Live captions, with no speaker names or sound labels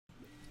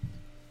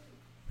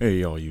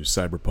Hey, all you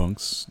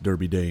cyberpunks,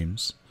 derby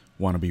dames,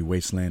 wannabe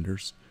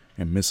wastelanders,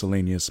 and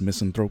miscellaneous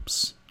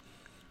misanthropes.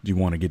 Do you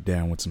want to get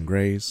down with some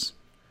greys?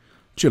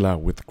 Chill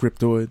out with the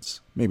cryptoids,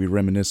 maybe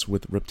reminisce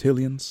with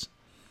reptilians?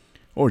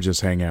 Or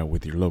just hang out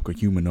with your local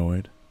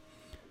humanoid?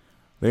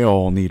 They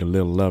all need a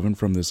little lovin'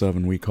 from this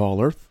oven we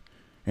call Earth,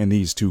 and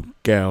these two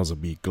gals will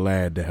be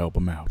glad to help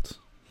 'em out.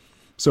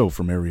 So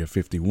from Area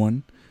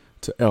 51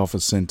 to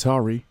Alpha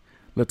Centauri,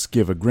 let's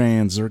give a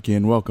grand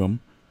Zirkian welcome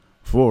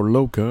for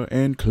Loka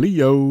and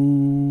Cleo.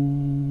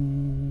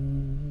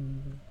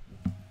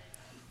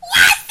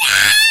 What's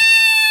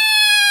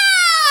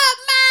up,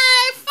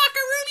 my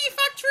fuckaroony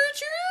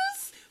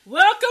fuck-true-trues?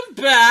 Welcome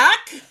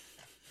back,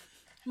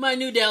 my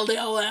new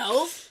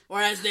Del-Del-L's,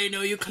 or as they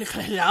know you,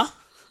 Cleo.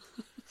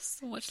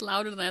 So much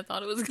louder than I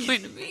thought it was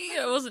going to be.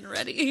 I wasn't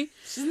ready.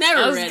 She's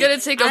never ready. I was gonna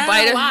take a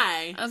bite of.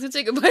 Why? I was gonna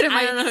take a bite of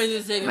my. I don't know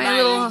who's to take a my bite.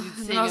 little.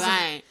 Say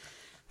goodbye.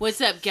 What's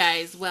up,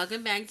 guys?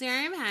 Welcome back to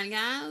our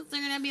podcast.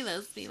 They're gonna be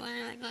those people who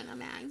are like, welcome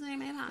back to my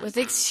podcast. With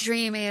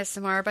extreme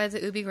ASMR by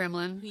the Ubi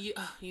Gremlin.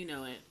 You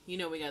know it. You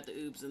know we got the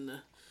oobs in the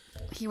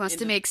He wants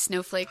to make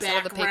snowflakes out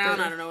of the background.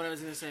 paper. I don't know what I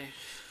was gonna say.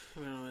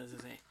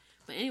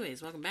 But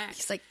anyways, welcome back.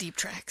 He's like deep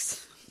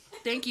tracks.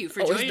 Thank you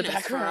for Always joining the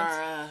us for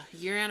background. our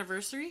year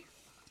anniversary.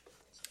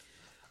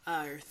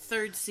 Our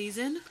third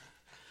season.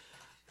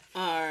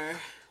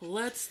 Our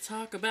Let's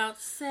Talk About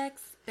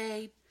Sex,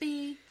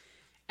 Baby.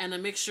 And a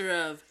mixture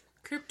of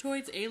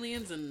cryptoids,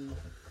 aliens, and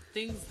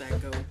things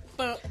that go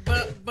bump,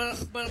 bump,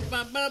 bump, bump,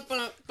 bump, bump,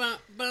 bump,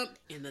 bump, bump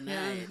in the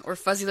Yeah. night. Or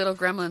fuzzy little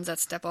gremlins that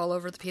step all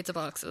over the pizza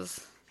boxes.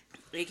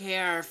 AKA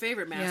our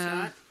favorite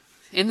mascot.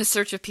 In the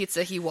search of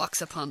pizza, he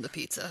walks upon the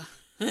pizza.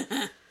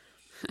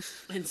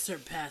 And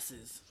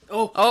surpasses. Shit.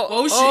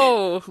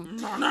 Oh.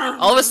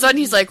 All of a sudden,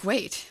 he's like,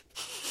 wait.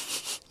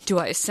 Do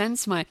I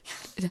sense my...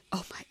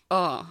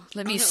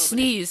 let me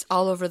sneeze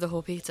all over the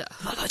whole pizza.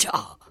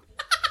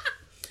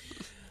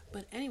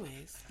 But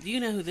anyways, do you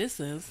know who this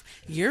is?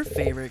 Your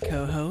favorite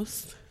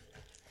co-host,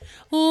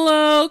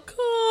 Loco.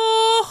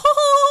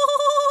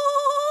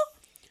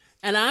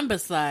 And I'm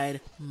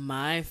beside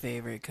my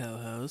favorite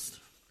co-host,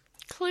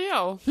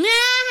 Cleo. Cleo.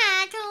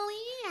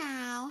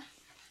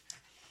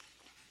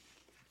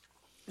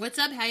 What's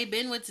up? How you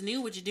been? What's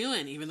new? What you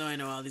doing? Even though I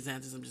know all these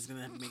answers, I'm just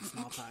gonna have to make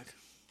small talk.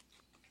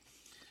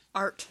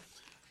 Art.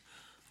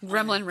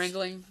 Gremlin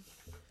wrangling.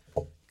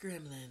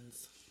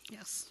 Gremlins.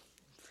 Yes.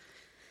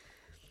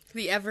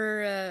 The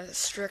ever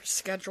strict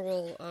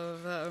schedule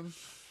of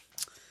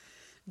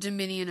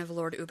Dominion of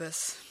Lord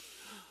Ubis.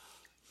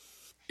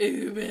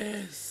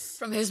 Ubis.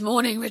 From his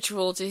morning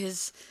ritual to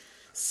his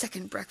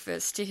second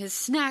breakfast, to his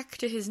snack,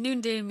 to his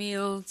noonday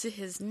meal, to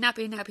his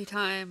nappy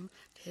time,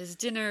 to his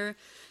dinner,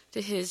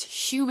 to his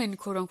human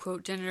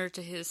quote-unquote dinner,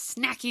 to his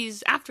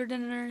snackies after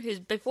dinner, his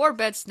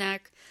before-bed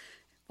snack,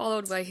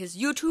 followed by his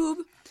YouTube,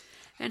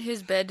 and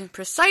his bed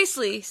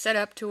precisely set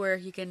up to where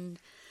he can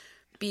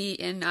be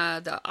in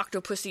the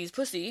octopussy's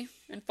pussy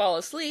and fall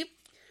asleep.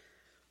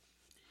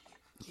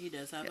 He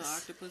does have the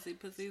octopusy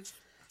pussies.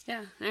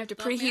 Yeah, I have to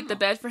preheat the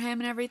bed for him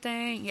and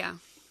everything. Yeah.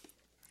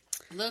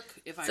 Look,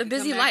 if I It's a could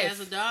busy come back life. as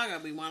a dog,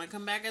 I'd want to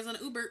come back as an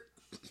Uber.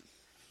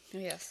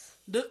 Yes.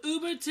 The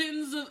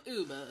Ubertons of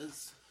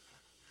Ubers.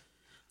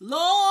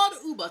 Lord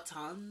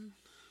Uberton.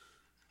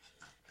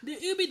 The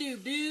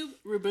Ooby-Doob-Doob,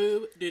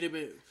 Raboob,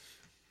 Doodaboo.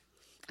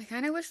 I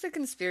kind of wish the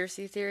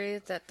conspiracy theory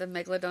that the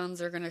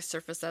megalodons are going to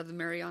surface out of the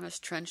Marianas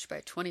Trench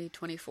by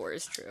 2024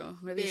 is true. I'm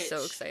going to be so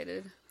Bitch.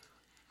 excited.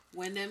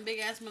 When them big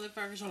ass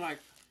motherfuckers are like,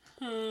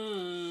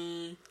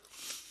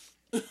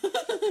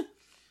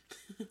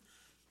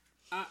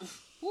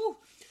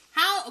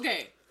 How?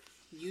 Okay.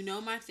 You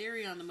know my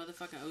theory on the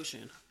motherfucking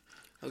ocean.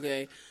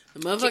 Okay. The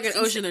motherfucking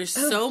ocean, there's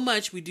so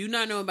much we do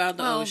not know about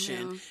the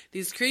ocean. No.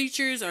 These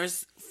creatures are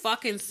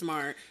fucking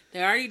smart.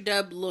 They already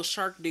dubbed little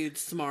shark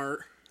dudes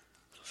smart.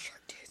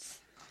 Shark dudes.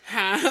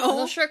 How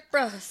Little shark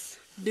bros.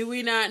 do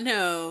we not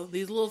know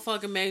these little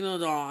fucking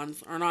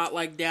megalodons are not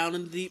like down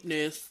in the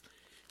deepness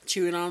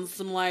chewing on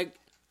some like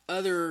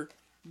other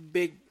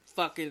big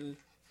fucking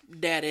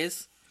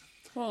daddies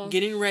Well,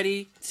 getting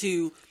ready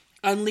to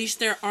unleash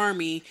their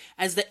army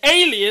as the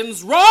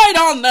aliens ride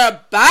on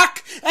their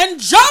back and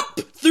jump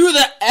through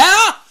the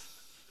air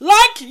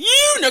like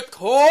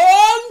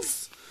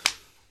unicorns.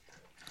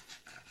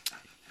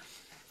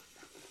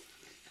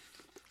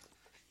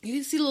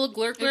 You see little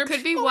glurp glurp? it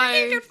could be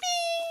why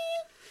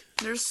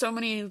there's so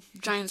many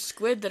giant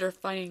squid that they're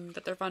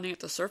finding at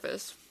the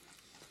surface.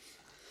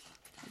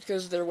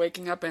 Because they're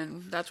waking up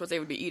and that's what they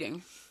would be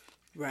eating.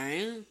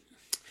 Right?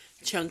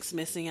 Chunks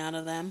missing out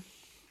of them.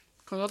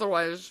 Because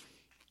otherwise,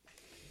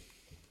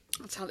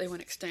 that's how they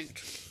went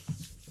extinct.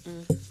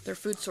 Their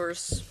food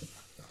source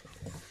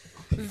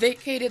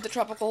vacated the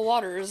tropical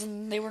waters,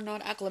 and they were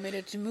not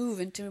acclimated to move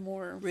into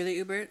more. Really,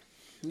 Ubert?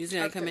 He's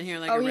gonna come in here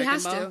like Oh, a he wrecking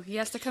has ball? to. He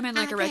has to come in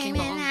like a wrecking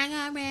ball.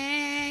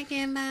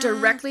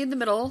 Directly in the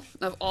middle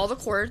of all the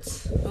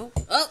cords.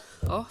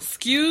 Oh.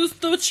 Excuse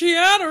the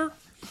chatter.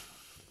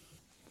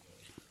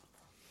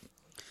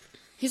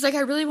 He's like,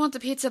 I really want the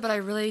pizza, but I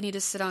really need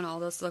to sit on all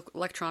this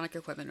electronic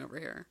equipment over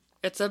here.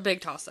 It's a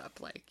big toss up.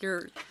 Like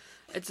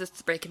it's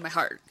just breaking my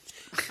heart.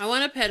 I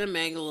want to pet a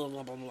Megalo,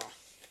 blah blah blah.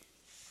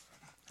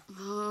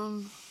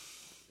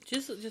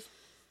 Just,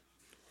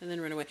 and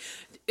then run away.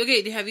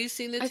 Okay, have you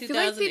seen the I feel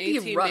like they'd be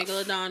 2018 rough.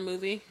 Megalodon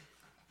movie?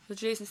 With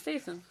Jason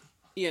Statham.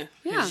 Yeah.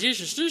 Yeah.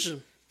 Jason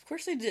Statham. Of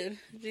course they did.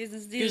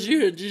 Jason Because Statham.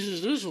 you had Jason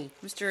Statham.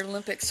 Mr.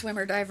 Olympic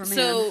swimmer diver man.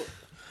 So,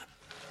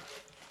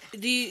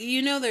 do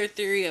you know their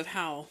theory of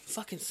how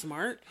fucking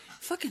smart?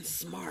 Fucking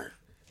smart.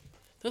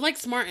 They're like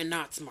smart and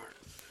not smart.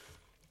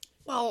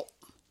 well,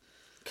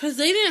 Because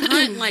they didn't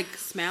hunt like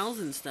smells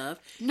and stuff.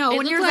 No, it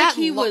when looked you're like that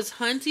he lo- was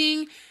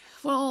hunting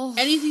well,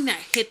 anything that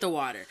hit the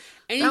water.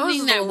 that was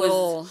Anything a that was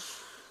little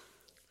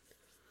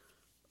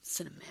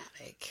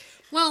cinematic.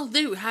 well,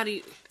 dude. How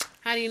do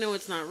you know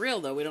it's not real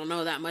though? We don't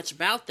know that much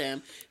about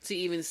them to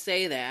even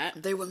say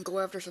that. They wouldn't go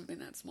after something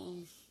that small.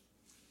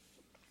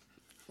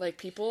 Like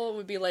people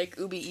would be like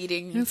ubi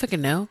eating. You don't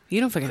fucking know.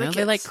 You don't fucking know.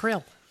 They like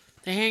Crickets.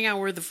 krill. They hang out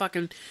where the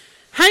fucking.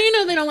 How do you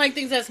know they don't like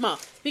things that small?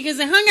 Because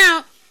they hung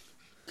out.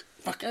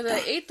 And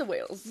they ate the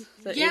whales.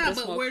 That Yeah, ate the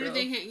but smoked where did krill.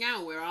 they hang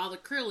out? Where all the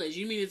krill is?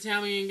 You mean to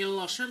tell me you can get a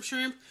little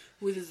shrimp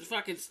with his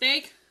fucking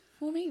steak?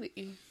 Well,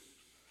 maybe.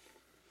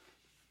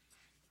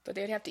 But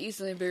they'd have to eat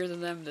something bigger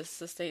than them to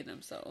sustain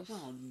themselves.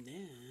 Well,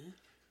 yeah.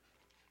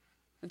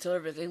 Until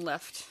everything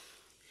left.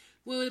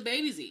 What would the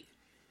babies eat?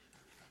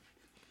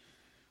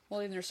 Well,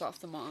 then they're soft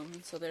the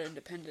mom, so they're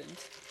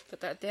independent. But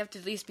that they have to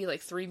at least be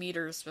like 3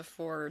 meters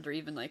before they're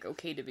even like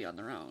okay to be on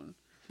their own.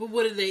 But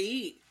what did they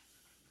eat?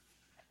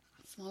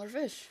 Smaller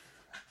fish.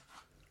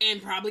 And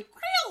probably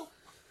krill.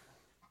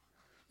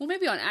 Well,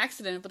 maybe on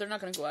accident, but they're not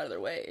going to go out of their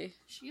way.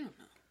 You don't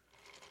know.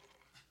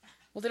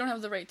 Well, they don't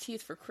have the right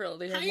teeth for krill.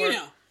 They have How more, you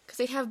know? Because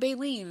they have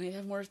baleen. They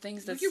have more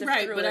things that You're sift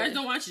right, through but it. I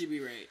don't want you to be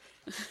right.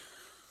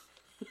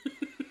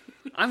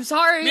 I'm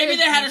sorry. Maybe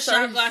they had I'm a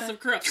sorry. shot glass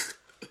of krill.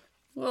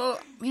 Well,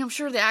 I mean, I'm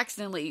sure they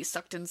accidentally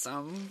sucked in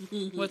some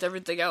with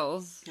everything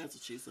else. That's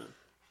what she said.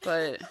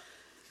 But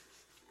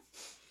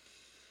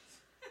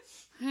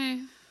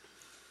hey,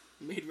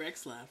 Made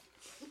Rex laugh.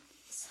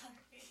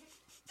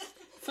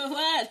 For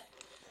what?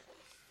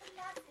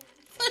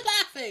 For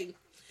laughing.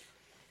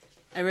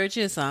 I wrote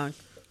you a song.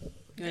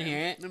 You want to hear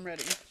it? I'm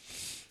ready.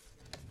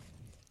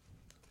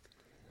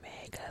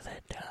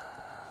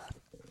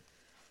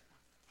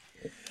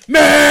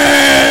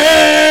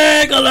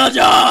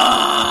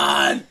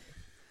 Megalodon! I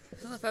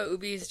love how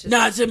Ubi's just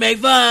Not to make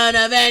fun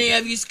of any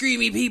of you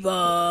screamy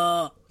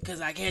people,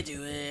 because I can't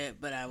do it,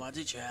 but I want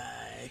to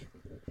try.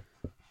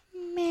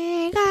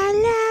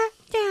 Megalodon.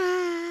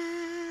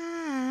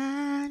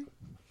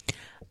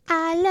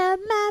 I love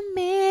my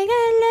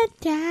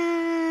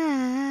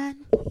Megalodon.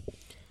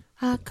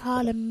 I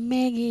call him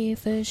Maggie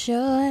for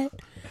short,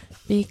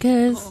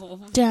 because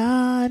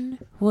Don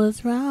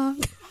was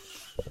wrong.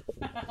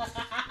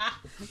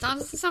 Don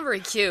doesn't sound very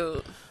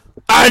cute.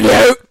 I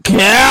don't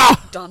care!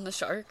 Don the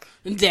shark.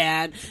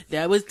 Dad,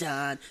 that was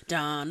Don.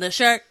 Don the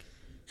shark.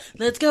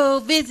 Let's go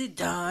visit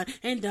Don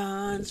and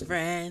Don's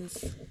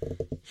friends.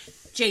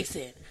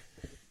 Jason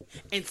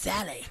and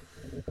Sally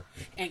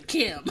and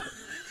Kim.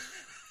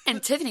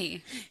 And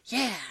Tiffany.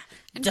 Yeah.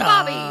 And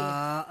Don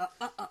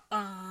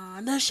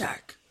Bobby. the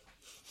shark.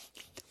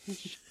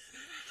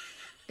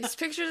 Just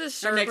picture this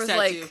shark next with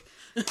tattoo.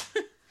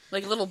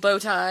 like a little bow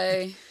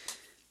tie.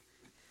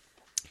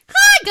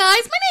 Hi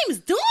guys, my name is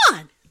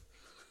Dawn.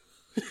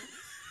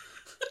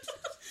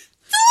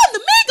 Dawn the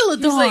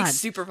Megalodon. He's like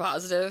super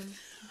positive.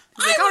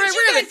 He's like, I all want right, you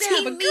we're guys gonna to have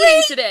have a a meeting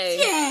great today.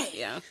 day.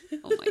 Yeah.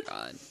 Oh my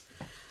god.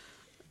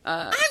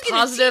 gonna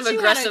Positive teach you how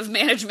aggressive to-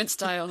 management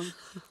style.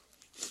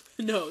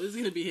 No, this is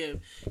gonna be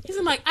him. He's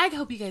gonna be like, I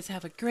hope you guys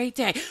have a great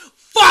day.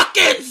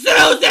 Fucking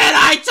Susan,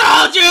 I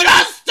told you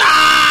to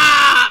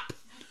stop!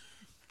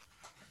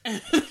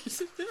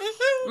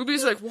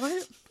 Ruby's like,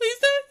 what? Please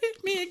don't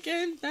hit me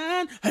again,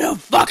 Don. I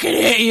don't fucking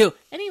hit you.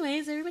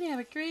 Anyways, everybody have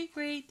a great,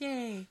 great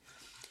day.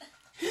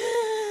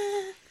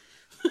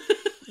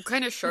 What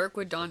kind of shark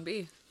would Don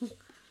be?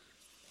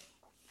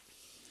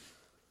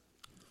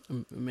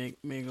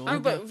 Oh,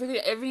 but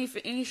think of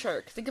any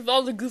shark. Think of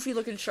all the goofy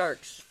looking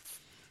sharks.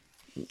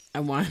 I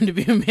want him to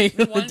be a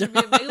megalodon. Want him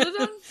to be a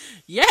megalodon?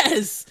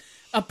 Yes,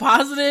 a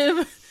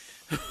positive,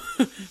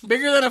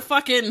 bigger than a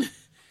fucking,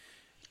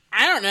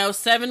 I don't know,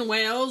 7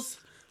 whales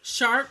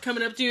shark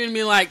coming up to you and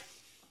be like,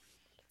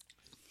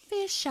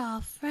 fish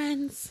are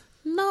friends,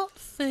 not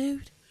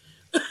food.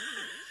 God,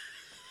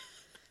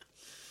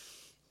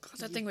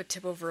 that thing would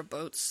tip over a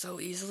boat so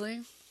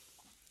easily.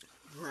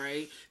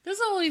 Right. That's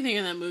the only thing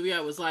in that movie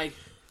I was like,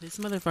 this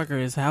motherfucker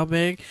is how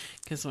big,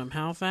 can swim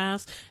how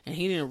fast, and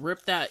he didn't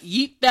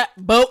yeet that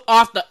boat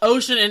off the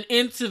ocean and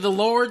into the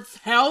Lord's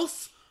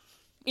house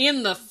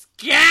in the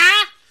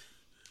sky.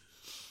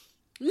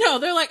 No,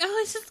 they're like, oh,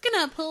 it's just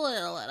gonna pull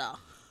it a little.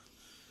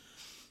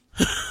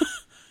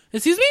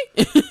 Excuse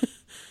me?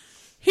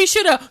 He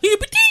should have threw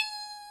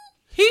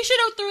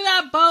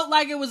that boat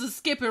like it was a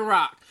skipping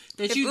rock.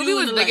 That If you Ruby do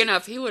was in big the-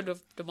 enough, he would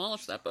have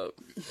demolished that boat.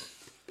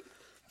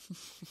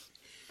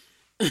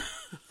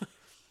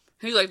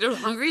 He's like, there's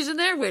hungries in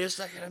there? Wait a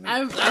second.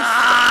 I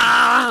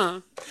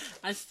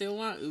I still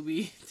want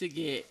Ubi to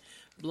get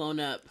blown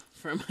up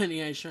from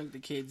Honey, I Shrunk the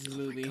Kids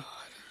movie.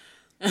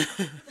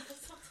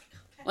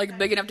 Like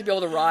big enough to be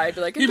able to ride.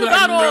 Be like, He'd into be like,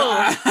 battle!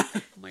 "Nah."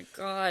 Oh my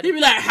god. He'd be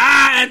like,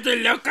 "Hi,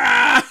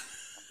 Anteloca."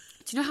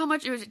 Do you know how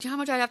much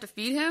I'd have to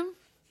feed him?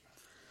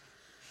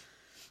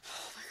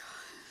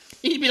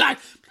 He'd be like,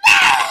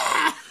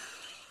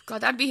 God,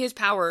 that'd be his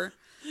power.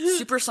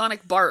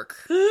 Supersonic bark.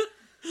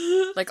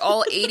 Like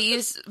all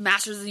 80s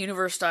Masters of the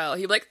Universe style.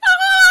 He'd be like,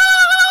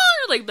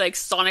 ah! Like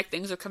sonic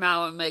things would come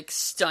out and like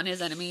stun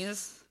his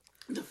enemies.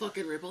 the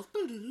fucking ripples.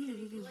 Like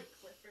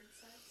Clifford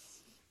says.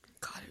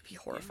 God, it'd be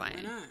horrifying.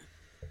 Why not?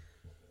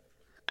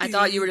 I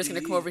thought you were just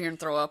gonna come over here and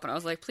throw up, and I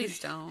was like, please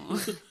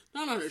don't.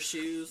 Not on her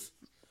shoes.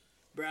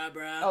 Brah,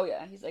 brah. Oh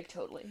yeah, he's like,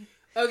 totally.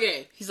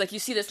 Okay, He's like, you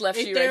see this left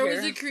if shoe there right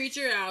was here? a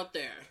creature out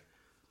there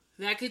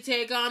that could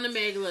take on the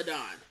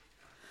Megalodon,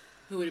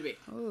 who would it be?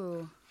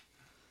 Ooh.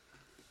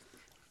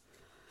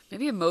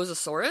 Maybe a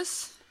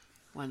Mosasaurus?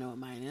 Want to know what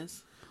mine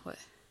is? What?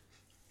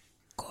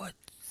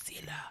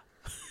 Godzilla.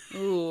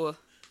 Ooh.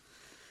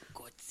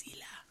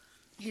 Godzilla.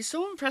 He's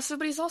so impressive,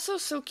 but he's also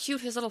so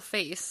cute, his little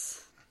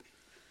face.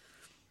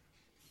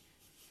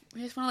 I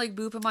just want to like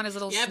boop him on his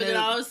little Yeah, but snoot. then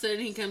all of a sudden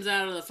he comes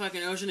out of the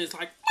fucking ocean and it's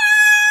like,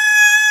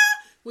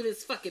 with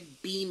his fucking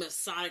beam of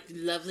sonic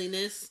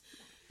loveliness.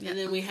 Yeah. And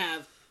then we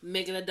have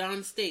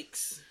Megalodon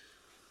steaks.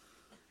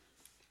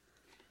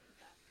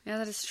 Yeah,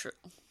 that is true.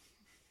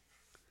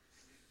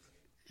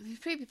 I mean,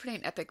 it'd be pretty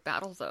an epic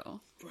battle, though.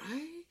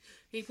 Right?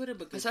 He put up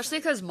a good Especially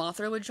fight. because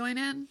Mothra would join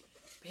in.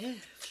 Bitch.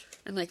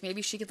 And, like,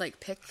 maybe she could, like,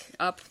 pick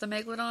up the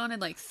Megalodon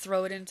and, like,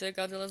 throw it into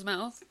Godzilla's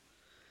mouth.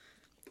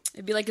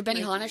 It'd be like a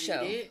Benihana Like,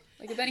 show. yeet it.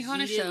 Like a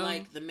Benihana Yeet it show.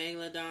 like the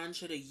Megalodon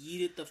should have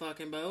yeeted the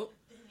fucking boat.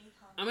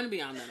 I'm gonna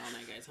be on that all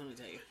night, guys. I'm gonna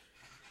tell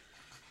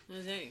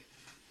you.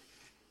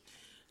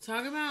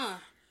 Talk about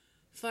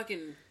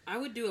fucking. I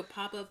would do a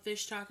pop-up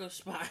fish taco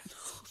spot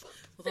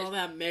with all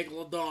that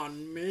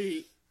Megalodon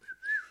meat.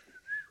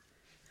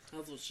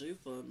 That's what she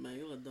thought,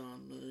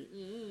 Megalodon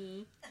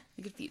meat.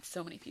 You could feed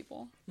so many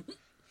people.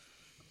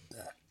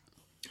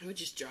 I would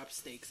just drop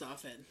steaks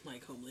off at,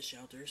 like, homeless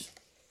shelters.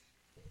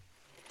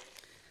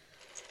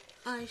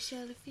 I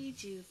shall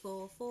feed you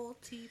for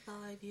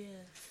 45 years.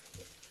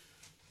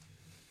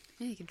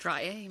 Yeah, you could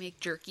dry it. You make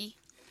jerky.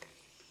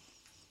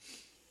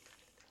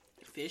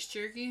 Fish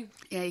jerky?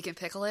 Yeah, you can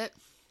pickle it.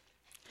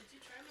 Did you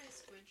try my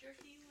squid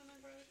jerky when I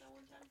brought it that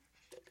one time?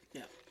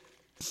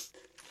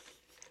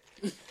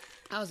 Yeah.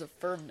 That was a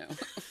firm no.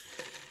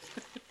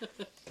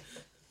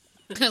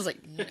 I was like,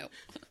 no.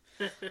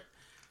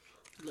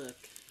 Look.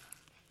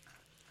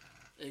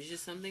 There's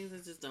just some things I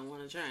just don't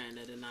want to try, and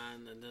they're not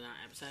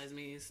appetize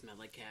me, smell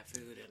like cat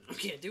food, and I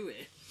can't do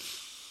it.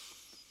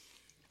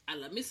 I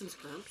love me some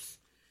scrimps,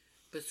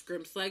 but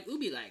scrimps like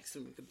Ubi likes,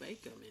 and we could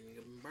bake them, and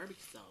give them barbecue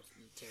sauce,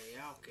 and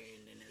teriyaki,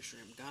 and then there's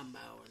shrimp gumbo,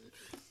 and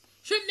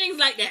shrimp things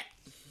like that.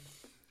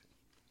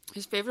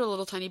 His favorite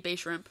little tiny bay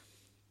shrimp.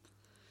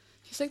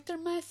 He's like, they're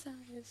my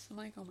size. I'm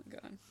like, oh my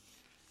god.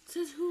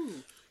 Says who?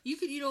 You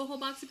could eat a whole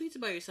box of pizza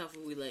by yourself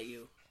if we let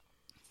you.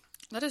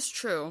 That is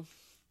true.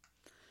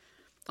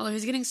 Although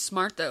he's getting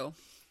smart though.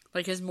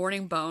 Like his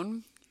morning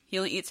bone, he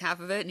only eats half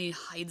of it and he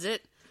hides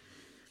it.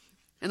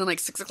 And then like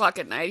 6 o'clock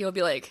at night, he'll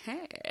be like,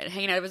 hey, and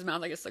hanging out of his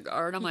mouth like a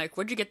cigar. And I'm like,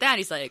 where'd you get that?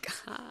 He's like,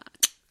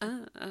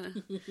 I'm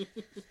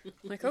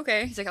like,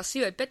 okay. He's like, I'll see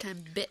you at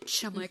bedtime,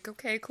 bitch. I'm like,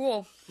 okay,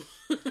 cool.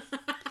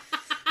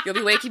 You'll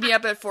be waking me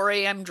up at 4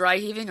 a.m. dry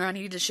heaving or I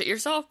need to shit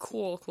yourself?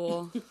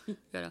 Cool.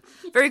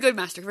 Very good,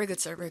 master. Very good,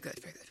 sir. Very good.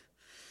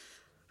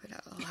 But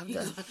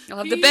I'll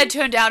have the bed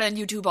turned down and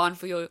YouTube on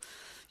for your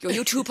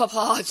YouTube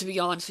papa to be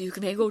on so you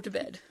can go to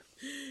bed.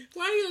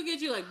 Why do you look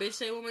at you like, bitch,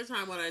 say one more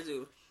time what I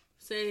do?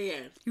 Say it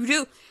again. You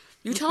do.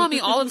 You tell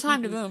me all the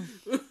time to boom.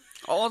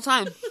 All the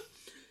time.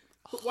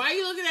 Why are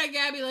you looking at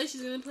Gabby like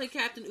she's gonna play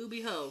Captain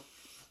Ubi Ho?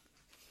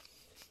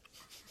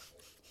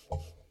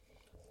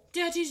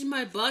 Daddy's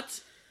my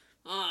butt.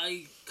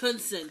 I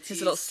consent to His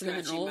you little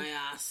cinnamon scratching roll. my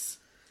ass.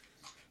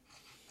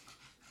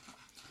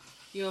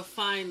 You're a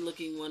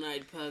fine-looking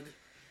one-eyed pug.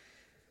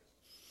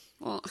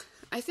 Well,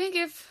 I think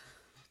if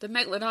the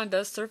Megalodon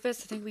does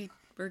surface, I think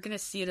we're going to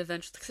see it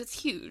eventually because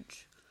it's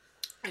huge.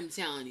 I'm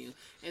telling you,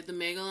 if the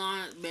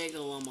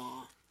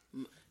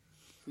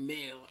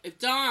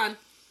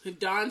if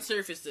Dawn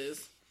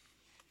surfaces,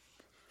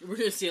 we're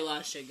gonna see a lot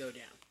of shit go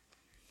down.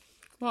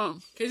 Well,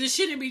 Because it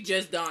shouldn't be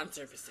just Dawn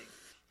surfacing.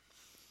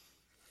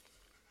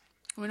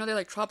 we know they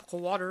like tropical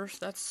waters.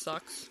 That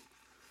sucks.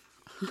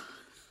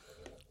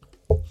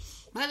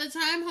 By the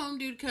time Home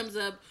Dude comes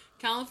up,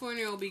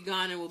 California will be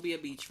gone and will be a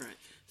beachfront.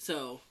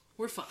 So,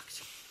 we're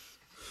fucked.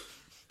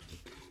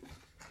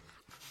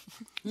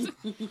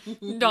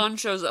 Don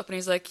shows up and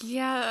he's like,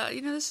 yeah,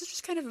 this is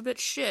just kind of a bit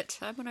shit.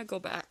 I'm going to go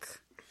back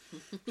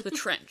to the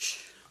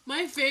trench.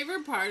 My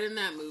favorite part in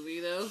that movie,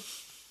 though,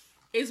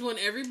 is when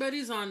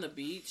everybody's on the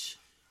beach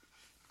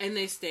and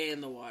they stay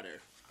in the water.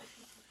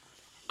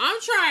 I'm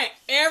trying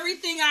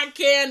everything I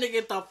can to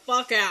get the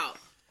fuck out.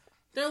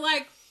 They're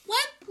like,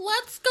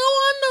 let's go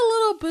on the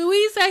little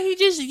buoys that he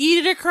just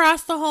yeeted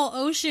across the whole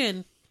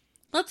ocean.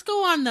 Let's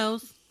go on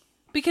those.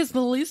 Because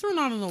the least were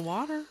not in the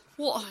water.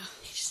 Well,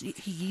 He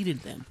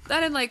yeeted them.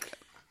 that and like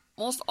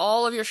most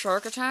all of your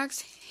shark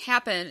attacks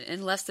happen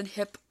in less than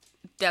hip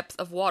depth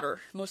of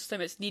water. Most of the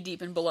time it's knee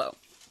deep and below.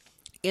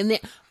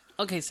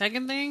 Okay,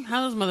 second thing.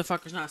 How those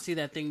motherfuckers not see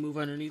that thing move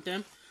underneath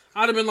them?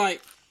 I'd have been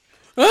like...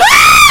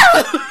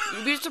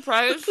 You'd be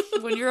surprised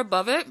when you're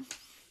above it,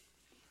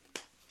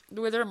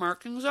 the way their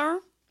markings are,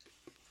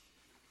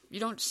 you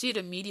don't see it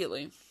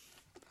immediately.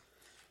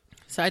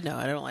 Side note,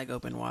 I don't like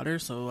open water,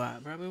 so I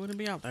probably wouldn't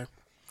be out there.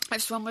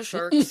 I've swum with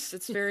sharks.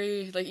 It's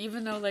very, like,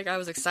 even though, like, I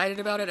was excited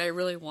about it, I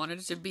really wanted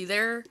to be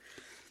there.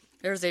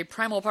 There's a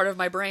primal part of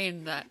my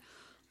brain that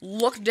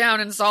looked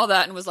down and saw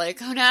that and was like,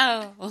 oh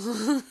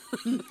no.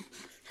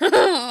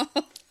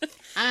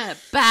 I'm a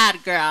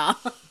bad girl.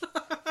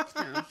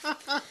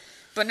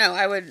 But no,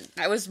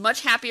 I was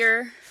much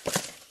happier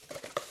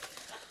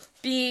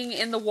being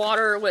in the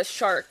water with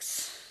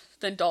sharks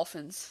than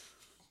dolphins.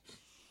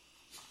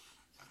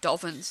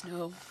 Dolphins,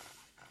 no.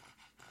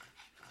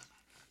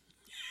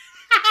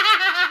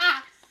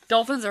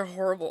 Dolphins are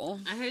horrible.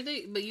 I heard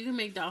but you can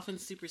make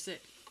dolphins super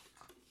sick.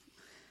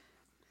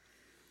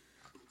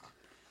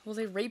 Well,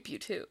 they rape you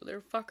too.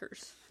 They're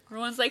fuckers.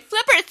 Everyone's like,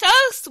 Flipper's so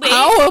sweet.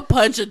 I will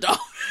punch a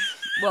dolphin.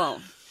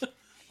 Well,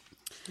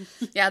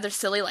 yeah, they're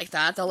silly like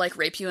that. They'll like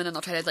rape you and then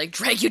they'll try to like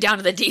drag you down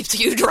to the deep so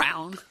you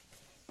drown.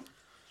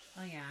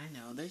 Oh yeah, I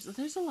know.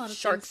 There's a lot of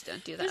Sharks things,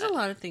 don't do that. There's a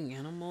lot of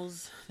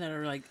animals that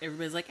are like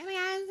everybody's like, oh my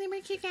god,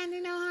 they can't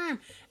do no harm,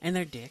 and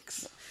they're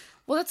dicks.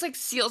 Well, that's like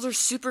seals are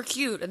super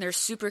cute and they're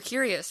super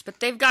curious, but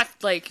they've got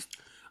like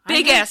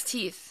big ass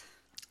teeth.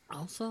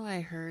 Also,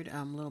 I heard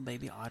little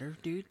baby otter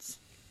dudes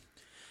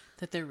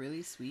that they're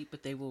really sweet,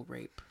 but they will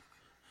rape.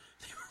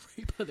 They will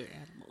rape other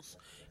animals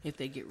if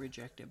they get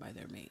rejected by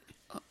their mate.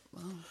 Oh.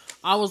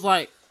 I was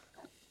like,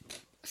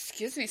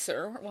 Excuse me,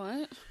 sir.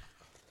 What?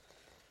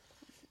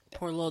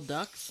 poor little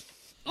ducks.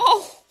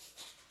 Oh,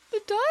 the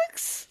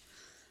ducks?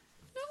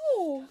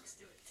 No.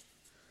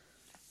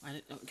 I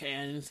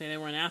didn't say they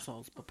weren't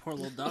assholes, but poor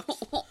little ducks.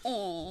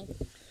 Oh.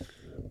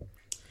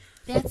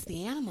 That's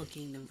the animal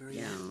kingdom for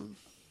you. Yeah.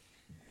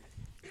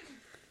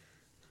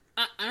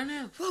 I don't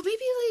know. Well,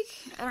 maybe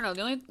like I don't know.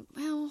 The only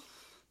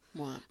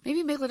What?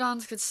 maybe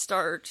megalodons could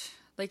start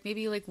like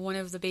maybe like one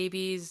of the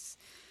babies.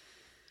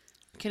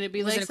 Can it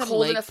be Was like it some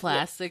cold lake enough-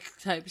 plastic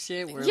type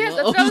shit? Where Yeah,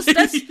 little- that's what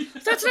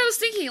I was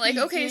thinking. Like,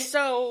 okay,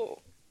 so.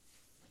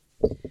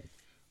 Oh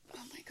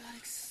my god,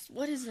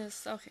 what is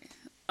this? Okay.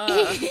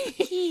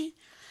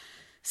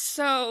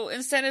 So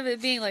instead of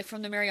it being like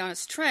from the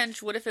Marianas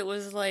Trench, what if it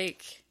was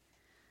like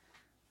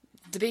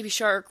the baby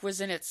shark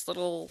was in its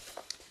little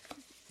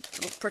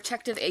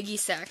protective eggy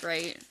sac,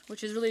 right?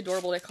 Which is really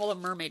adorable. They call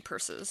them mermaid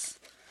purses.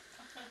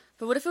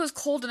 But what if it was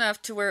cold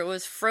enough to where it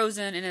was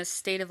frozen in a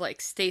state of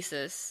like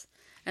stasis,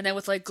 and then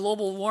with like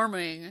global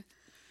warming,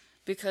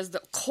 because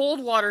the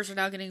cold waters are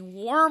now getting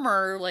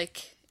warmer,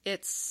 like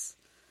it's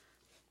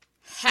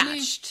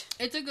hatched.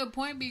 It's a good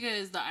point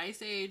because the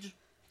Ice Age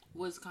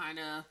was kind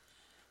of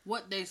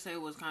what they say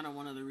was kind of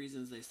one of the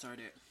reasons they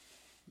started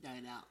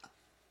dying out.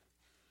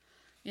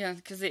 Yeah,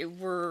 because they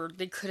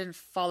couldn't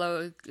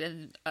follow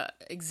and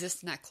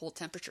exist in that cold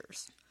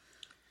temperatures.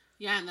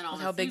 Yeah, and then all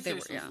With the how food big they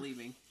source were, was yeah.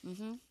 leaving.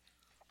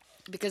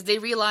 Because they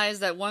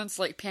realized that once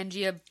like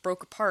Pangea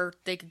broke apart,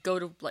 they could go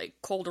to like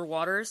colder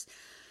waters.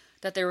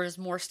 That there was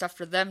more stuff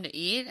for them to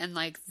eat, and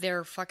like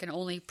their fucking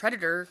only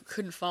predator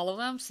couldn't follow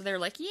them. So they're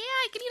like, "Yeah,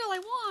 I can eat all I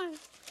want.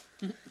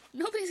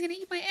 Nobody's gonna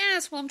eat my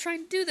ass while I'm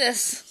trying to do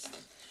this."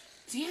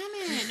 Damn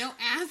it! No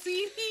ass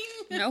eating.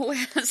 No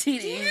ass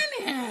eating.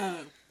 Damn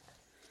it!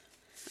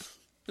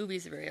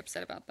 Ubi's very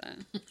upset about that.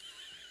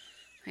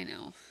 I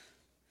know.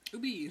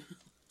 Ubi,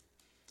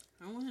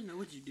 I want to know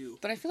what you do.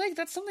 But I feel like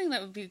that's something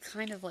that would be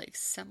kind of like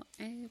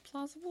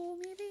semi-plausible,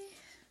 maybe?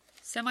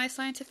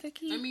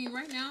 Semi-scientific-y? I mean,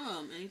 right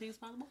now, anything's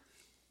possible.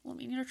 Well, I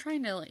mean, you're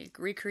trying to like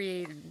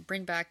recreate and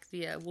bring back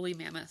the woolly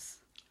mammoth.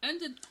 And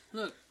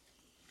look,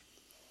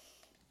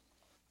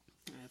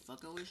 I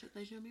fucking wish that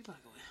they shouldn't be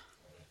fucking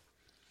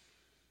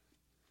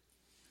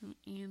with.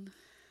 And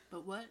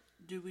But what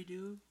do we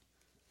do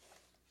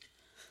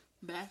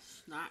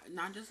best? Not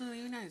just in the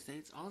United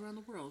States, all around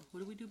the world. What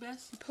do we do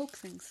best? poke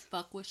things.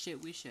 Fuck with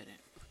shit we shouldn't.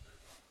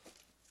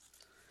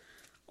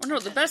 Or no,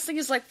 the best thing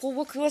is like, well,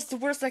 what's the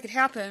worst that could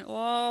happen?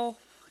 Well,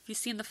 have you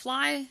seen The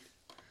Fly?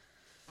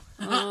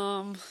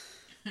 God,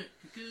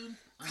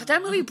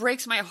 that movie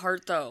breaks my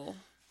heart, though.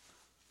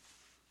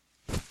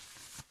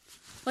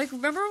 Like,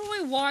 remember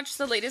when we watched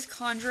the latest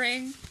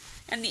Conjuring,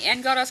 and the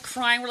end got us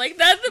crying? We're like,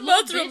 that's the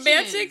most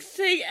romantic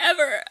thing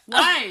ever.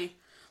 Why?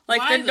 Like,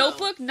 Why, the though?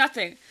 Notebook,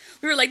 nothing.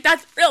 We were like,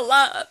 that's real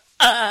love.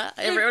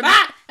 Everyone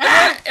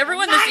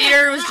in the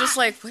theater was just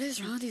like, what is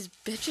wrong with these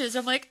bitches?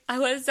 I'm like, I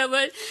want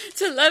someone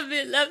to love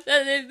me, love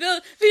that they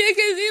build, be a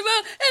gazebo,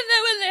 and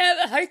then when they have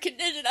a heart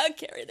condition, I'll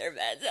carry their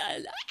meds.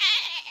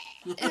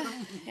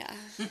 Yeah,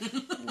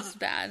 it was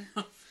bad.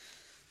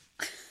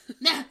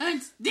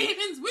 That's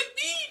demons with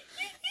me.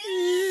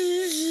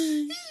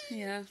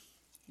 Yeah,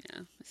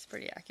 it's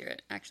pretty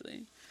accurate,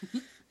 actually.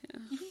 Yeah,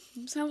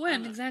 that's how it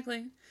went,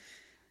 exactly.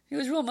 He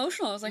was real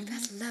emotional. I was like,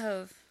 that's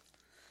love.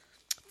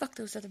 Fuck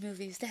those other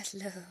movies. That's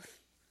love.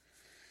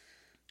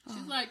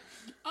 She's like,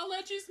 I'll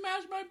let you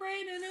smash my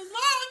brain, and as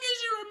long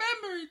as you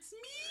remember, it's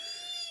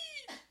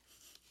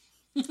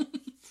me.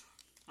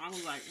 I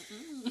was like,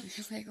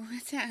 She's like,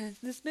 what's that?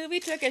 This movie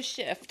took a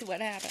shift.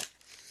 What happened?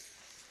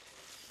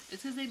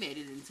 It's because they made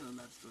it into a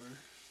love story.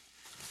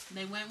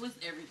 They went with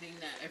everything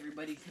that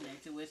everybody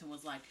connected with and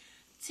was like,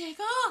 take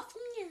off.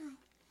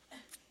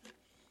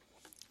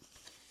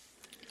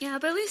 Yeah,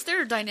 but at least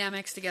their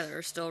dynamics together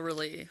are still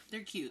really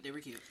They're cute. They were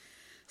cute.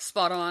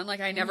 spot on.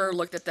 Like, I never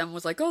looked at them and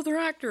was like, oh, they're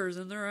actors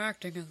and they're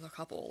acting as a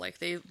couple. Like,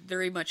 they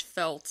very much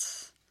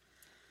felt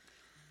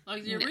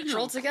Like the natural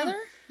original. together.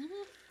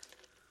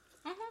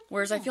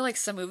 Whereas I feel like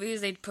some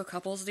movies, they'd put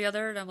couples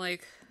together and I'm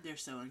like, They're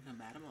so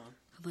incompatible.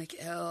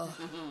 ew.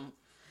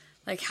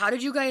 Like, how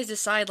did you guys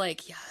decide,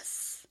 like,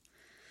 yes,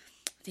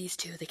 these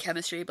two, the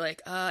chemistry, but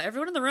like,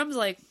 everyone in the room's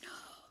like, no.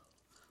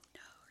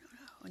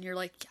 And you're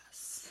like,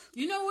 yes.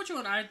 You know which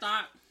one I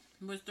thought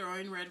was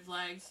throwing red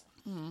flags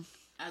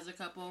as a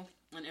couple?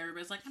 And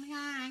everybody's like, oh my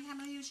god, I can't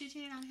believe she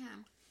cheated on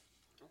him.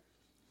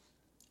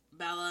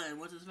 Bella and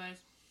what's his face?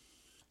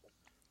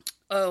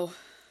 Oh.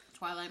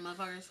 Twilight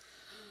motherfuckers.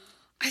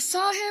 I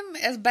saw him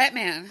as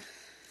Batman.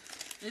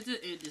 It's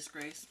a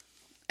disgrace.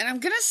 And I'm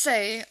gonna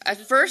say,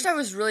 at first I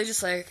was really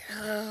just like,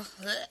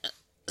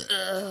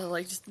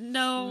 like, just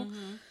no.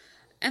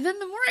 And then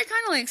the more I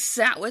kind of like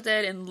sat with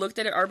it and looked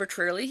at it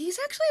arbitrarily, he's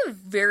actually a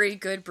very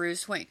good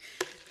Bruce Wayne.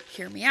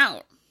 Hear me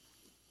out.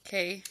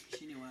 Okay?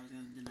 She knew I was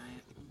going to deny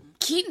it.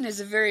 Keaton is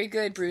a very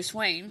good Bruce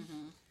Wayne.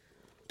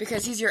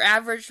 Because he's your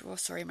average... Well,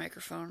 sorry,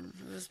 microphone.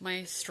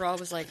 My straw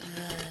was like...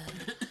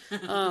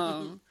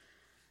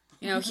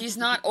 You know, he's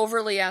not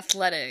overly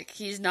athletic.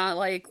 He's not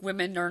like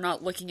women are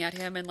not looking at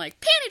him and like,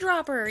 panty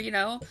dropper, you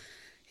know?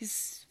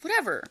 He's...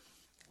 whatever.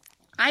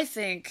 I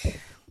think...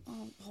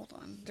 Oh, hold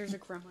on. There's a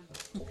gremlin.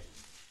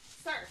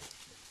 Sir.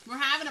 We're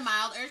having a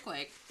mild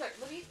earthquake. Sir,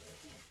 let me...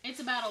 It's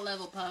about a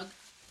level pug.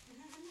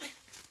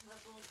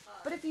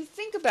 But if you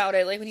think about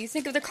it, like when you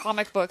think of the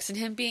comic books and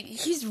him being,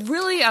 he's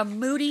really a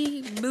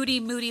moody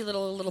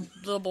little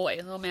boy,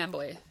 little man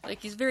boy.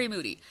 Like he's very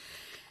moody,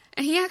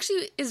 and he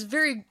actually is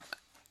very.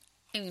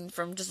 I mean,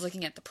 from just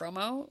looking at the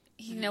promo,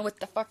 you know,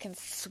 with the fucking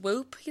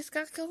swoop he's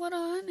got going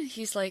on,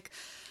 he's like,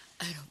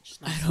 I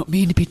don't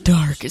mean to be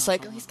dark. It's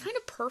like he's kind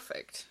of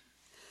perfect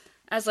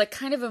as like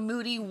kind of a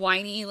moody,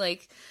 whiny,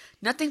 like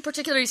nothing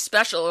particularly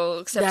special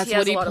except That's he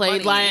has what he a lot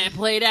played of money.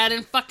 played at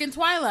in fucking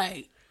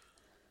Twilight.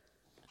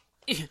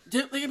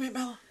 Don't look at me,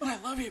 Bella, but I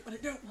love you, but I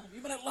don't love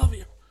you, but I love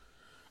you.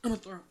 I'm a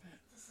throw it back.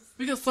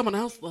 Because someone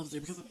else loves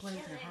you, because it plays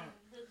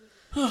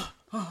your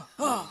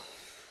heart.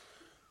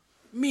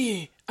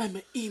 Me, I'm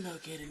an emo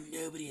kid and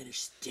nobody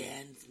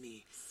understands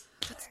me.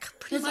 That's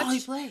pretty That's all he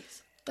much.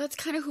 plays. That's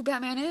kind of who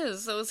Batman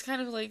is. So it's kind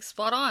of like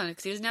spot on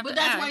because he doesn't have But to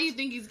that's act. why you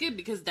think he's good,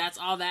 because that's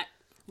all that...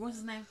 What's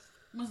his name?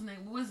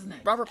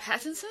 Robert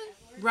Pattinson?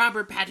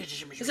 Robert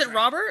Pattinson. Is it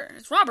Robert?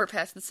 It's Robert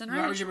Pattinson,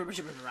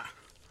 right?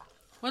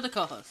 What the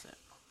co-host said.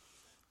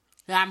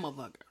 That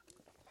motherfucker.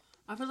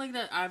 I feel like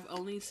that I've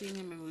only seen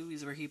him in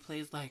movies where he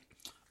plays like,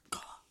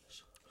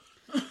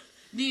 gosh,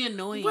 the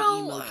annoying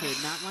emo kid,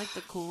 not like the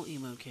cool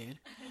emo kid.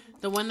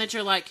 The one that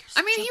you're like,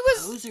 I mean, he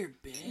was poser,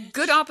 bitch.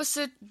 good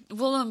opposite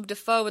Willem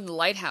Dafoe in The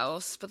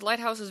Lighthouse, but The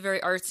Lighthouse was very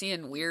artsy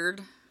and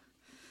weird.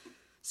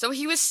 So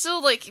he was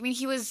still like, I mean,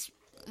 he was.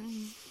 I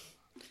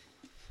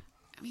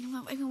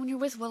mean, when you're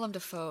with Willem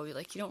Dafoe,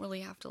 like you don't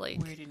really have to like.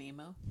 Weird and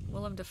emo.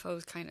 Willem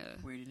Dafoe's kind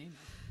of Weird and emo.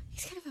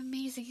 He's kind of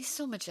amazing. He's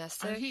so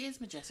majestic. He is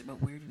majestic, but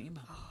weird and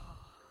emo.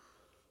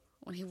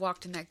 When he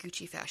walked in that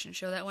Gucci fashion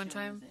show that one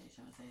time.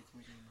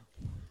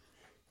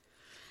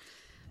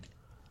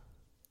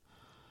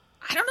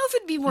 I don't know if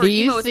it'd be more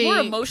emo. It's more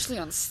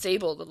emotionally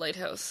unstable, The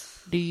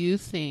Lighthouse. Do you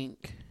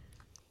think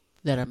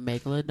that a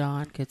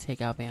megalodon could take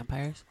out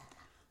vampires?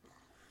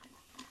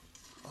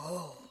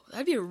 Oh,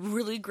 that'd be a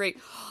really great...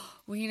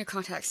 We need to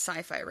contact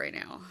Sci-Fi right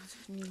now.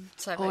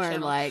 Sci-Fi Or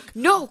channel. like...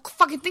 No,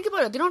 fucking think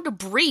about it. They don't have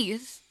to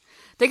breathe.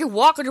 They could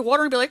walk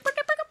underwater and be like...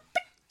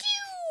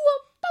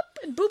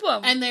 And boop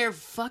them. And they're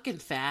fucking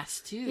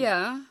fast, too.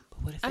 Yeah.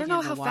 What if I don't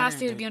know how fast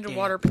they would be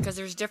underwater because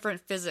there's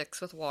different physics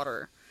with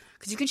water.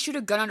 Because you can shoot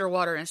a gun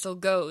underwater and it still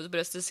goes, but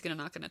it's just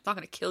not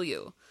gonna kill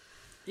you.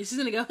 It's just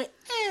gonna go...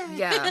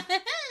 Yeah.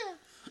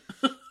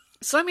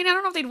 So, I mean, I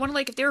don't know if they'd want to,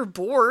 like, if they were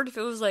bored, if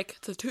it was like,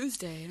 it's a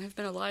Tuesday and I've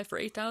been alive for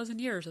 8,000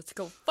 years, let's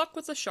go fuck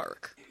with a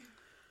shark.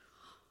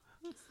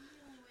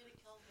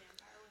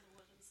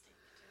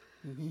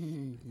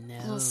 No.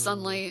 A little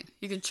sunlight.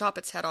 You can chop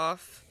its head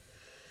off.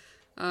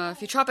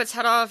 If you chop its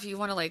head off, you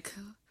want to, like,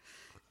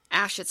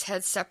 ash its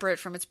head separate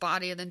from its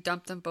body and then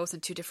dump them both in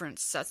 2 different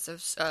sets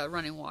of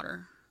running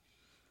water.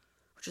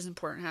 Which is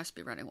important. It has to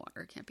be running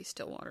water. It can't be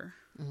still water.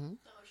 Mm-hmm.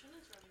 The ocean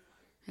is running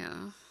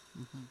water.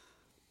 Yeah. Mm-hmm.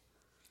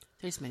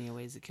 There's many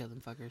ways to kill them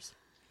fuckers.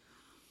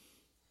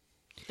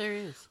 There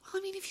is.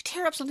 Well, I mean, if you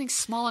tear up something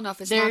small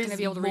enough, it's not going to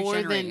be able to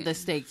regenerate. More than the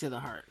stake to the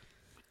heart.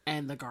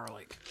 And the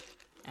garlic.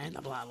 And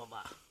the blah, blah,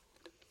 blah.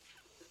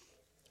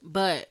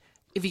 But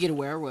if you get a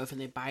werewolf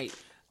and they bite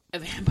a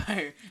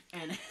vampire,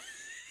 and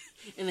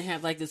they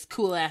have like this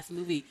cool ass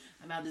movie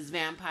about this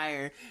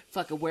vampire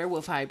fucking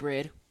werewolf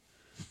hybrid.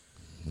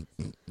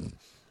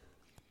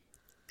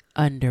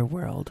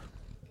 Underworld.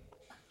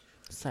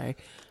 Sorry,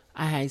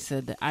 I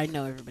said that. I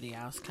know everybody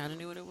else kind of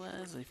knew what it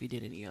was. If you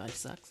didn't, your life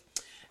sucks.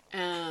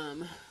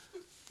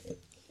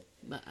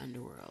 But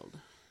Underworld.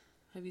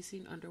 Have you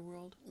seen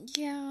Underworld?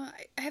 Yeah,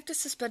 I have to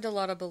suspend a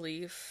lot of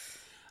belief.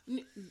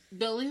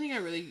 The only thing I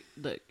really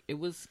it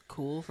was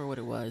cool for what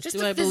it was. Just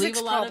Do the I believe physics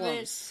a lot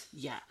problems. of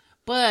it? Yeah,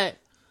 but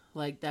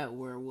like that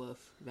werewolf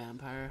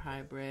vampire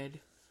hybrid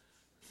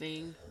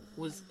thing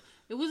was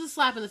a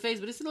slap in the face,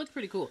 but it still looked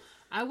pretty cool.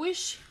 I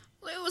wish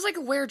It was like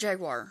a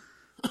were-jaguar.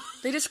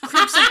 They just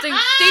cribbed something.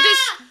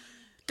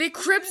 They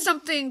cribbed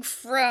something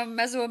from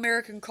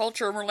Mesoamerican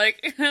culture, and we're like,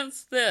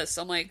 it's this.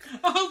 I'm like,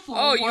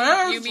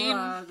 oh, you mean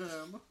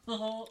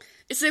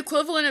it's the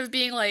equivalent of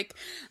being like,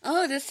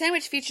 oh, this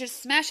sandwich features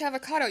smashed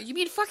avocado. You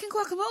mean fucking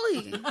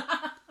guacamole?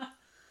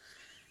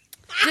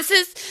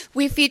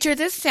 We feature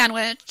this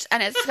sandwich,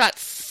 and it's got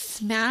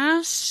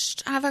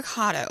smashed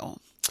avocado.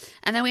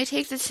 And then we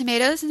take the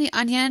tomatoes and the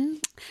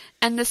onion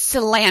and the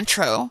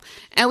cilantro,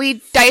 and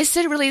we dice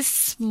it really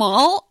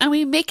small, and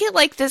we make it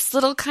like this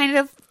little kind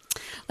of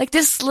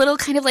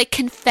like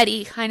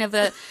confetti kind of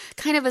a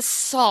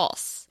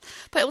sauce.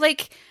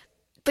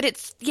 But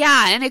it's,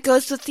 yeah, and it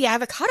goes with the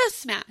avocado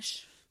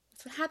smash.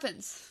 That's what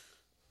happens.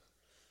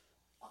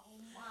 Oh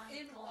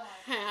my god.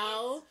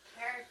 how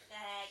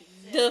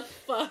Perfect. the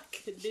fuck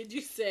did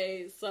you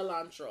say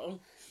cilantro?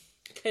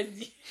 Because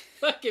you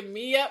fucking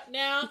me up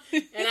now,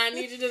 and I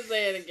need you to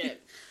say it again.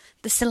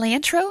 The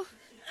cilantro?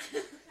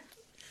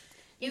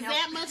 Is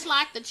that much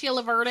like the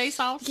chili verde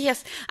sauce?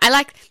 Yes, I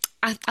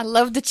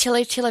love the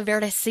chili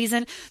verde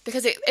season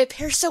because it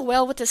pairs so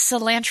well with the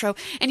cilantro.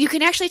 And you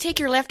can actually take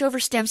your leftover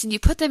stems and you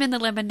put them in the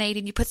lemonade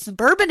and you put some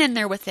bourbon in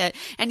there with it.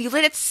 And you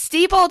let it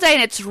steep all day,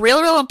 and it's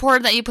real, real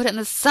important that you put it in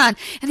the sun.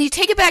 And then you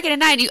take it back in at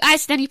night and you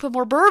ice it and you put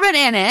more bourbon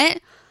in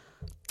it.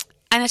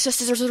 And it's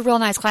just a real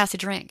nice, classy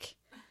drink.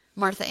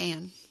 Martha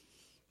Ann.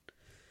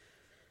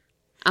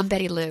 I'm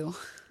Betty Lou.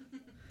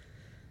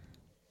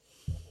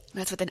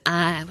 That's with an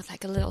I, with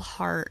like a little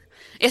heart.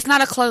 It's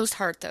not a closed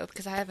heart, though,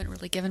 because I haven't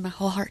really given my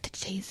whole heart to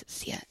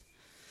Jesus yet.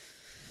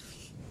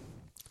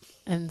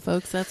 And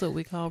folks, that's what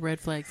we call Red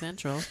Flag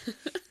Central.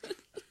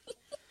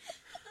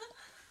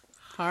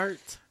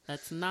 Heart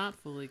that's not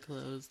fully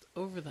closed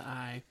over the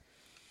eye.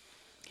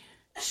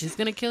 She's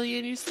gonna kill you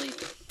in your sleep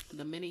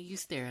the minute you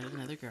stare at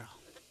another girl.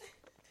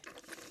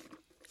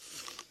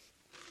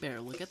 Better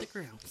look at the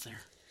ground, sir.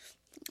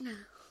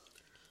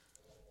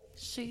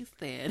 She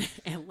said,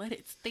 and let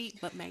it steep,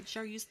 but make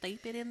sure you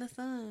steep it in the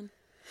sun.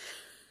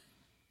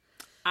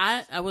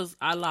 I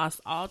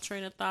lost all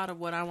train of thought of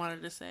what I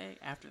wanted to say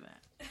after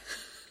that.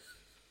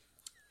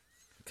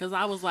 Because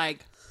I was like,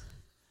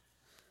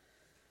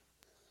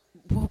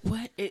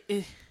 what?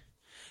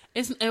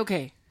 It's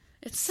okay.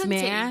 It's scented.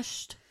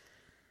 Smashed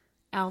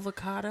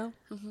avocado.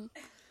 Mm-hmm.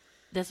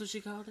 That's what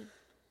she called it?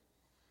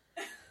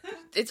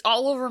 It's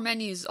all over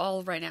menus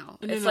all right now.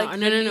 It's No, like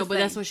the new but thing.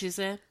 that's what she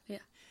said. Yeah.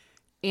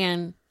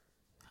 And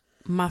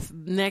my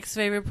next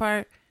favorite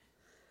part,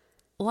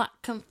 like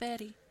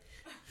confetti.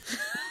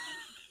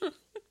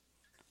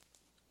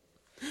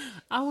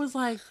 I was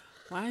like,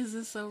 why is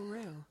this so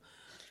real?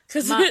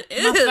 Because My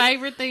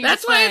favorite thing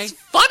That's to why say, it's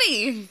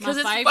funny. Because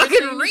it's favorite fucking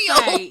thing to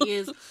say real.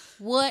 is,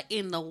 what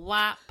in the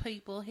white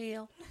people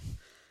hell?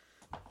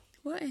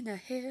 What in the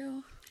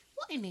hell?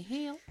 What in the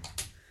hell?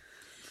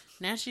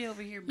 Now she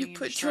over here being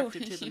put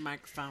distracted your- to the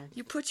microphone.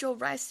 You put your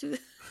rice through.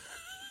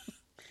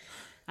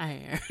 I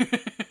hair.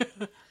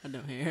 I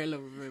don't hair. I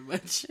love her very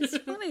much. It's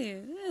funny.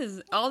 It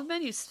is. All the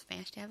menus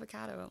smashed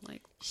avocado. I'm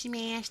like,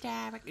 Smashed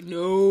avocado.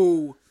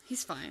 No.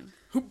 he's fine.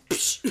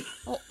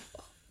 Oh.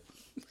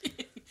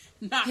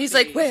 Not He's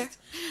like, phased. where?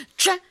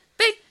 Trapping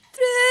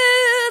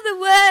through the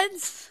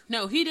woods.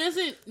 No, he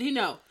doesn't.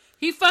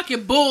 He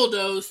fucking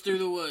bulldozed through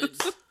the woods.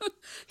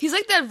 He's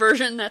like that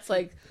version that's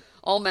like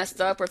all messed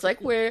up, where it's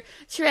like, we're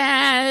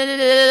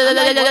I'm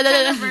like, what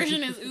kind of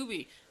version is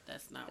Ubi?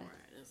 That's not right.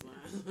 That's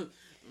not.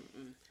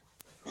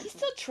 He's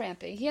still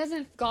tramping. He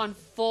hasn't gone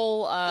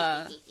full.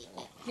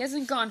 He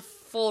hasn't gone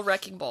full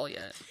wrecking ball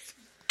yet.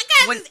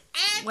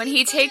 When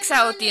he takes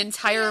out the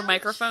entire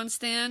microphone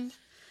stand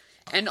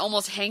and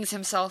almost hangs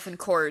himself in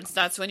cords,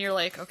 that's when you're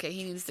like, okay,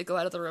 he needs to go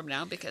out of the room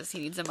now because he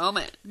needs a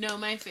moment. No,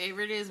 my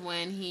favorite is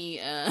when he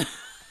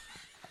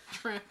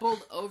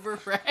trampled over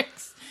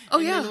Rex. Oh,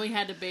 and yeah. then we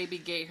had to baby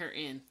gate her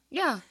in.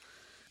 Yeah,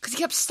 because he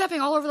kept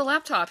stepping all over the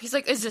laptop. He's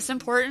like, is this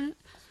important?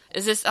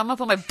 Is this? I'm gonna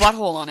put my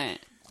butthole on it.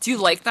 Do you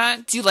like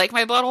that? Do you like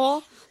my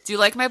butthole? Do you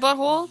like my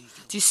butthole?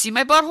 Do you see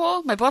my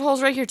butthole? My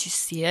butthole's right here. Do you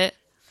see it?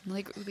 I'm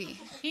like, Ubi.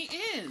 He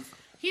is.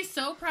 He's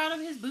so proud of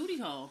his booty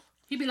hole.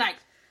 He'd be like,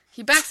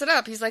 He backs it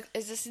up. He's like,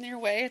 is this in your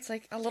way? It's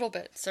like, a little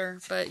bit, sir.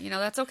 But,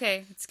 that's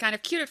okay. It's kind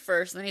of cute at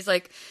first. And then he's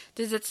like,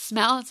 does it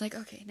smell? It's like,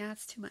 okay, now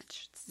it's too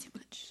much. It's too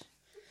much.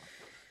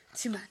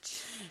 Too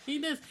much. he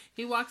does.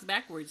 He walks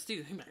backwards,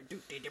 too. He's like,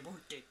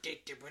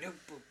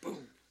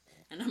 boom.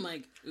 And I'm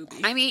like, Ubi.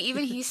 I mean,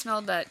 even he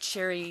smelled that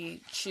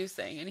cherry chew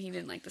thing, and he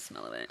didn't like the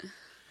smell of it.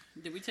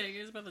 Did we tell you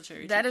guys about the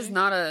cherry? That is thing?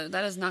 not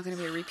going to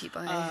be a repeat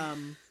buy.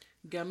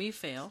 Gummy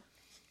fail.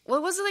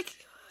 What was it like?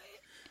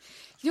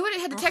 You know what?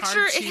 It had the Or texture.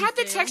 hard It had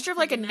the chew texture of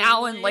fail, like a like a now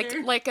now and and like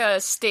later. like a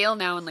stale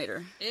now and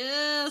later.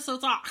 Yeah, so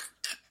it's all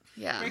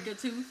Yeah. break a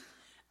tooth.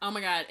 Oh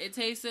my god, it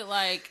tasted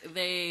like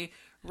they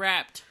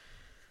wrapped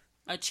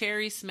a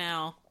cherry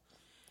smell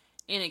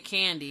in a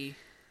candy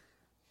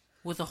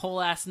with a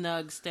whole ass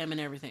nug stem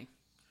and everything.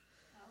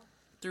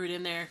 Threw it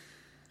in there.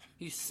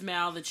 You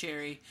smell the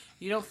cherry.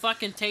 You don't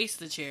fucking taste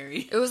the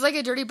cherry. It was like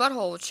a dirty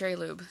butthole with cherry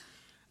lube.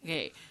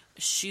 Okay,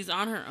 she's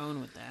on her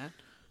own with that.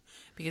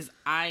 Because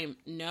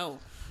no.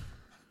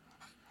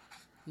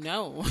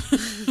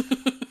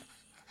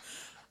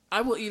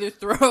 I will either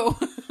throw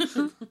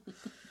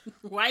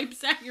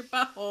wipes at your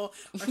butthole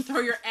or throw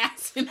your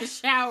ass in the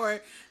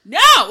shower.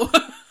 No!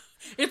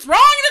 It's wrong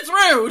and it's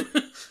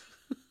rude.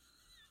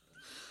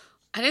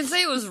 I didn't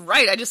say it was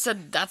right. I just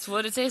said that's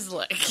what it tastes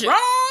like.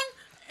 Wrong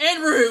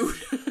and rude.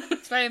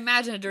 That's what I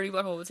imagine a dirty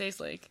butthole would taste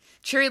like.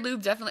 Cherry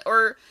lube definitely.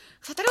 Or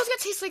I thought it was gonna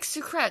taste like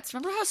sucrettes.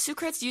 Remember how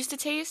sucrettes used to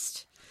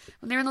taste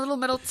when they were in the little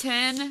metal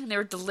tin and they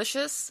were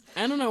delicious?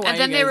 I don't know why. And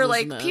then you they guys were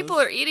listen like, to people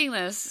us. are eating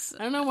this.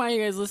 I don't know why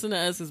you guys listen to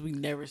us because we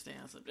never stay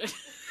on subject.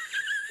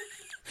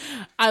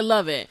 I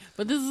love it,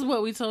 but this is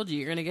what we told you.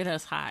 You're gonna get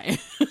us high,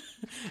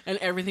 and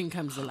everything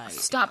comes to light.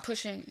 Stop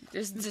pushing.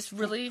 There's this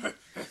really.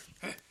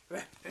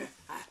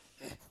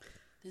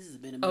 This has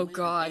been a Oh, moment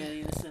God. of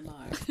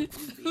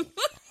ASMR.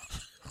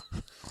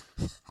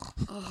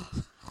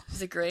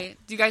 Is it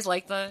great? Do you guys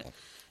like that?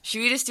 Should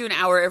we just do an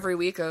hour every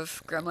week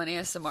of Gremlin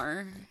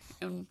ASMR?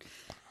 And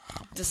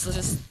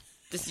just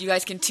you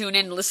guys can tune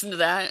in and listen to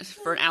that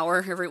for an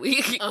hour every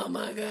week, Oh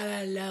my god,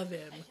 I love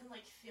him. I can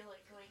like feel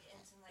it going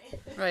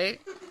into my. right?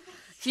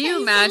 Can you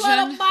Little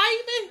imagine?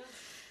 baby.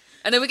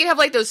 And then we can have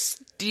like those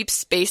deep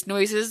space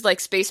noises, like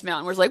Space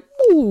Mountain, where it's like,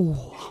 ooh,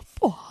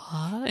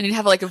 and you'd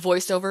have like a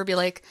voiceover, be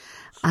like,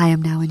 I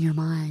am now in your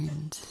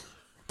mind.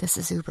 This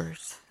is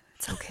Uber's.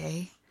 It's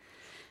okay.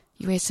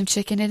 You ate some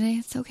chicken today?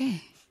 It's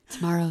okay.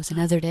 Tomorrow's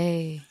another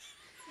day.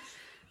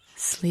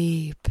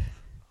 Sleep.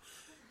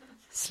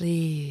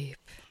 Sleep.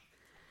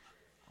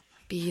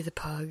 Be the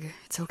pug.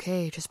 It's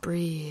okay. Just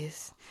breathe.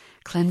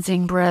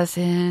 Cleansing breath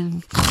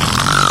in.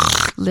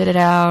 Let it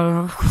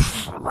out.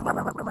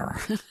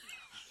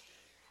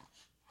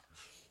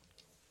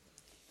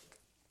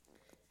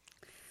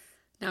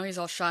 Now he's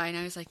all shy.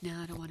 Now he's like, no,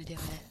 I don't want to do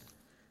it.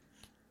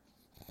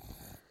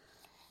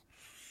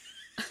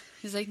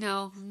 He's like,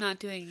 no, I'm not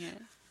doing it.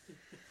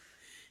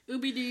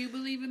 Ubi, do you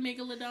believe in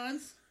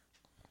megalodons?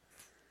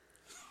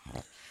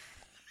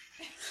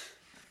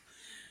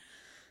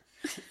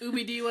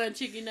 Ubi, do you want a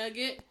chicken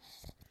nugget?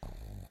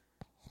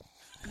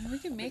 We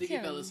can I make think he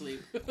him. fell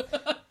asleep.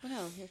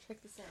 No, here,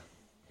 check this out.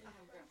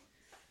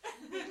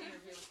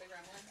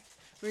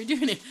 We're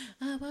doing it.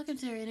 Welcome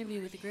to our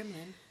interview with the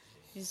gremlin.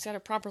 He's got to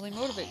properly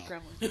motivate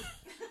Gremlin.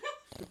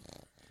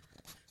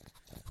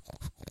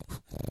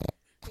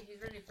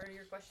 He's ready for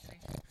your questioning.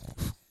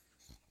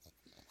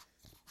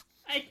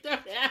 I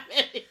don't have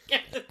any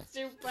because it's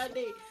too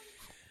funny.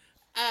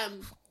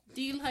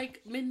 Do you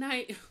like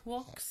midnight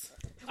walks?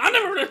 I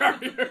never.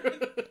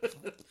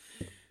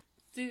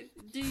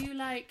 Do you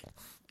like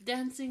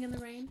dancing in the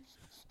rain?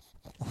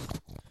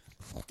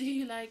 Do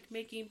you like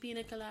making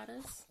pina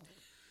coladas?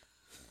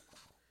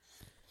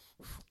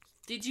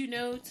 Did you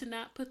know to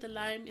not put the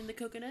lime in the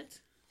coconut?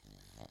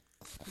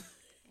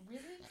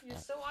 Really? You're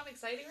so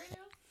unexciting right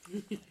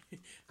now?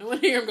 I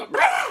want to hear him go.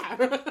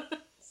 "Brah!"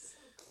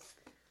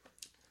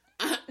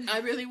 I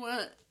really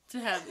want to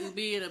have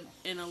Ubi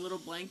in a little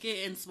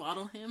blanket and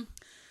swaddle him.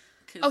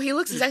 Oh, he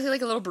looks exactly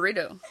like a little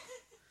burrito.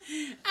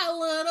 A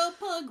little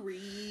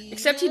pugry.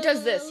 Except he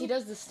does this. He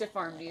does the stiff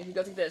arm to you. He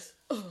goes like this.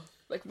 Ugh,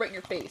 like right in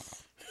your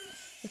face.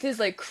 With his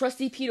like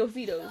crusty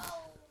pedos.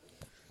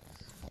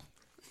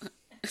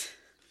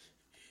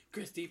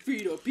 Crusty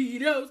Frito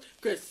Pedos,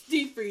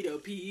 crusty Frito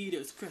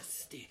Pedos,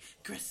 crusty.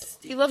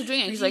 He loves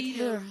doing it. He's like, Frito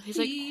 "Here." He's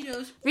like,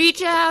 Pedos,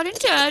 reach out and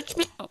touch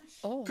me.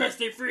 Oh.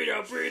 crusty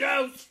Frito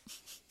Fritos.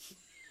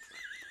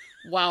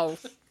 Wow.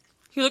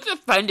 He looks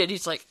offended.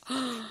 He's like,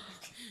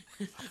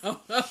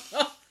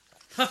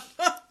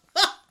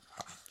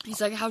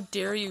 he's like, how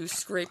dare you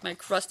scrape my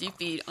crusty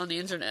feet on the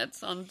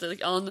internet, on the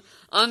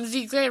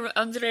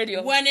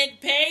radio. When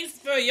it pays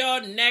for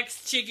your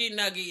next chicken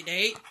nugget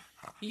date,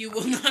 you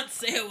will not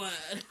say a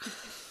word.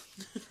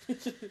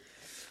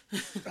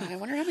 I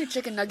wonder how many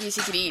chicken nuggets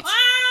he could eat.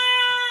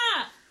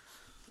 Ah!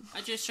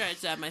 I just tried to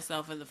stab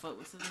myself in the foot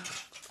with something.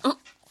 Oh.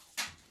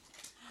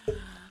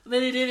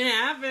 But it didn't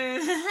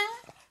happen.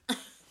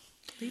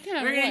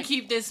 Yeah, We're going to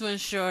keep this one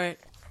short.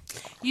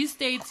 You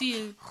stay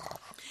tuned.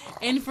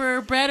 And for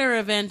a better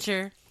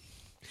adventure,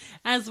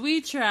 as we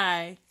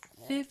try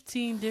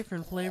 15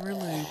 different flavor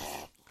loops.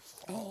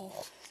 Oh,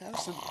 that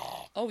was some.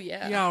 Oh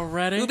yeah. Y'all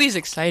ready? Ruby's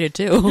excited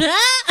too.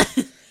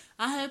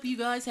 I hope you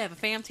guys have a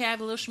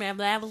fantabulous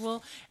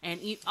schmablablable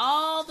and eat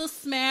all the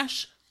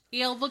smash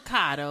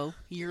avocado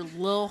your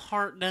little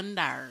heart done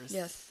desires.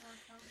 Yes.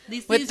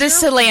 With the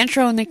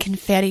cilantro and the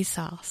confetti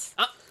sauce.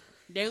 Oh,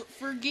 don't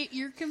forget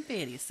your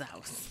confetti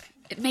sauce.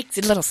 It makes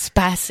it a little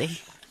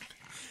spicy.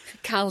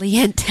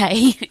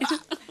 Caliente.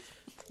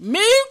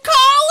 Muy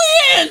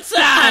caliente!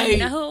 I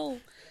know.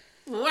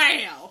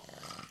 Wow.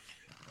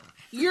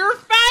 Your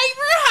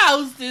favorite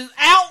host is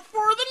out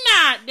for the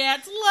night.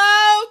 That's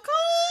local.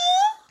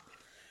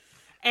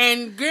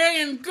 And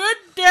good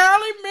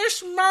darling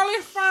Miss Molly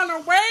find a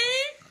way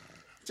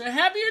to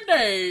have your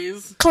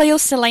days. Cleo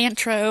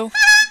cilantro.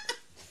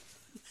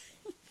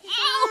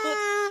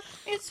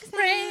 It's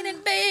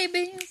raining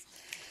babies.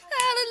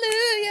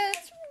 Hallelujah.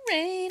 It's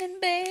raining.